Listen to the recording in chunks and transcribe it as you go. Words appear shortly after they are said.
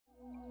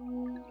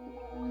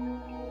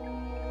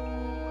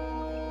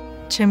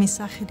će mi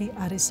sahiri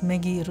aris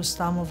Meggy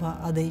Rustamova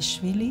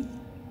Adeishvili,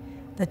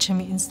 da će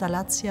mi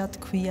instalacijat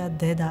koja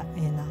Deda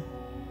Ena.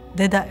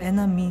 Deda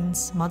Ena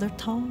means mother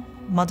tongue,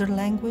 mother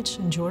language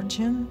in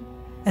Georgian,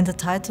 and the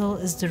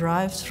title is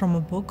derived from a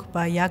book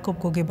by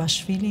Iakob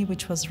Gogebashvili,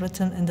 which was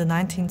written in the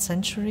 19th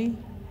century.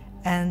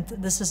 And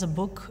this is a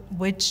book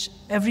which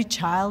every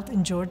child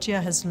in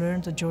Georgia has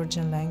learned the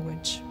Georgian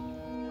language.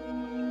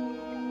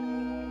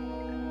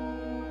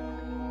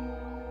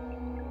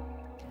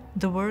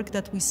 The work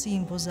that we see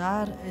in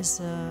Bozar is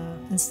an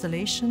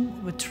installation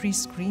with 3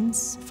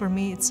 screens. For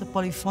me, it's a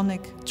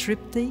polyphonic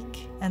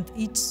triptych, and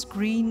each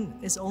screen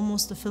is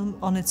almost a film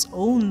on its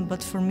own,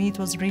 but for me it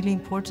was really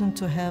important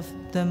to have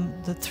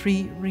the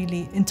 3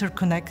 really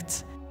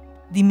interconnect.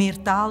 Die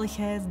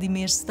meertaligheid, die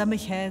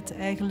meerstemmigheid,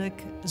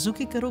 eigenlijk zoek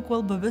ik er ook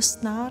wel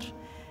bewust naar.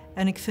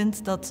 En ik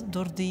vind dat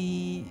door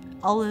die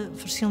alle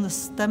verschillende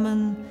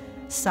stemmen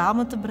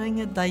samen te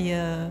brengen, dat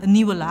je een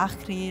nieuwe laag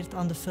creëert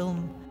aan de film.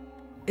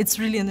 It's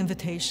really an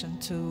invitation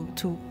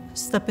to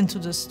step into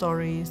the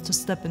story, to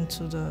step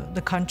into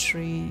the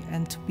country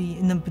and to be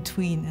in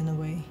between in a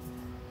way.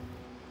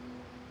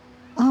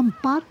 Am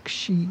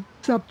parkში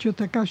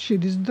საბჭოთა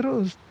კავშირის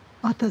დროს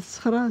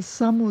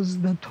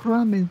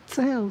 1978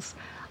 წელს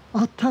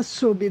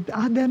ათასობით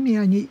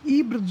ადამიანი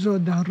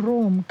იბრძოდა,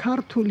 რომ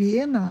ქართული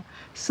ენა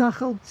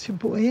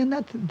სახელმწიფო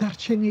ენად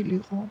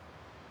დარჩენილიყო.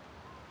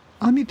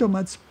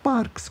 ამიტომაც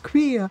პარკს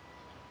ქვია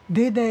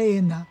დედა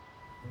ენა.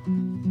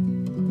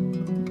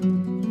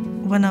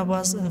 When I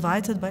was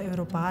invited by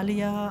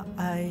Europalia,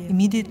 I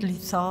immediately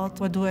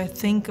thought, what do I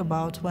think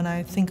about when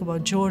I think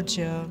about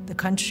Georgia, the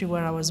country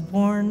where I was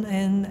born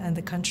in and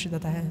the country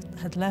that I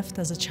had left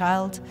as a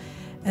child.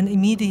 And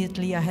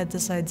immediately I had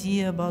this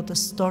idea about the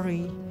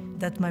story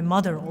that my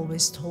mother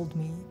always told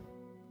me.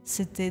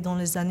 C'était dans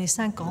les années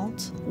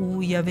 50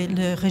 où il y avait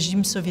le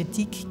régime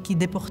soviétique qui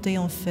déportait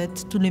en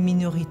fait toutes les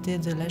minorités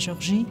de la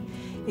Géorgie.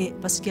 Et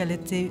parce qu'elle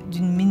était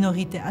d'une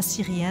minorité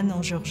assyrienne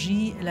en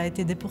Géorgie, elle a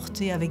été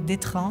déportée avec des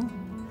trains,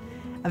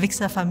 avec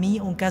sa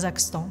famille en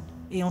Kazakhstan.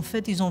 Et en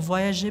fait, ils ont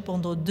voyagé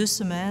pendant 2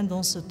 semaines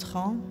dans ce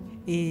train.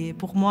 Et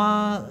pour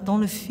moi, dans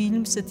le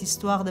film, cette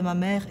histoire de ma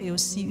mère est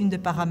aussi une des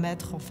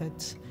paramètres en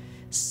fait.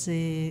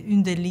 C'est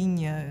une des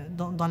lignes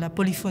dans la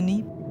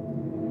polyphonie.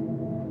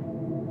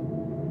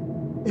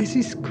 ეს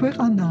ის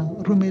ქვეყანა,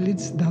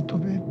 რომელიც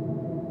დატოვე.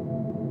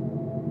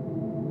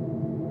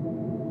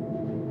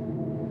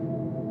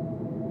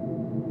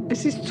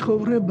 ეს ის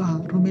ცხოვრება,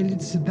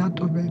 რომელიც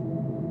დატოვე.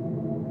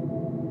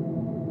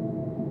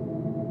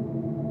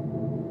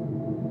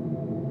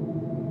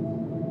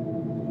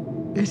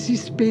 ეს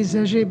ის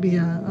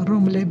პეიზაჟებია,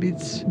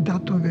 რომლებიც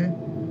დატოვე.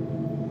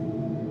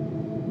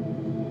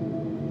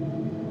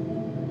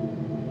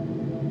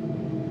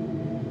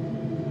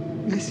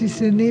 ეს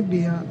ის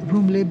ენებია,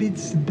 რომლებიც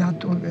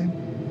დატოვე.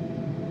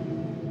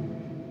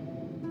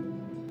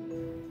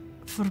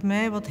 Voor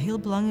mij wat heel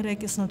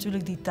belangrijk is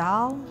natuurlijk die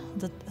taal,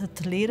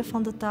 het leren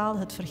van de taal,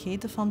 het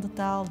vergeten van de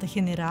taal, de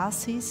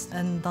generaties.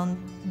 En dan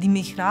die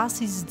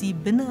migraties die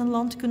binnen een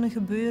land kunnen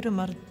gebeuren,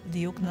 maar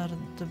die ook naar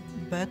de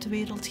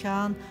buitenwereld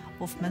gaan.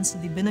 Of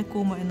mensen die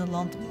binnenkomen in een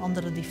land,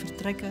 anderen die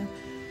vertrekken.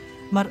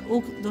 Maar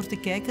ook door te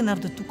kijken naar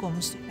de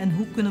toekomst. En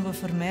hoe kunnen we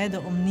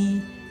vermijden om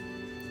niet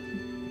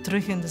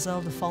terug in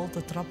dezelfde val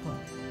te trappen.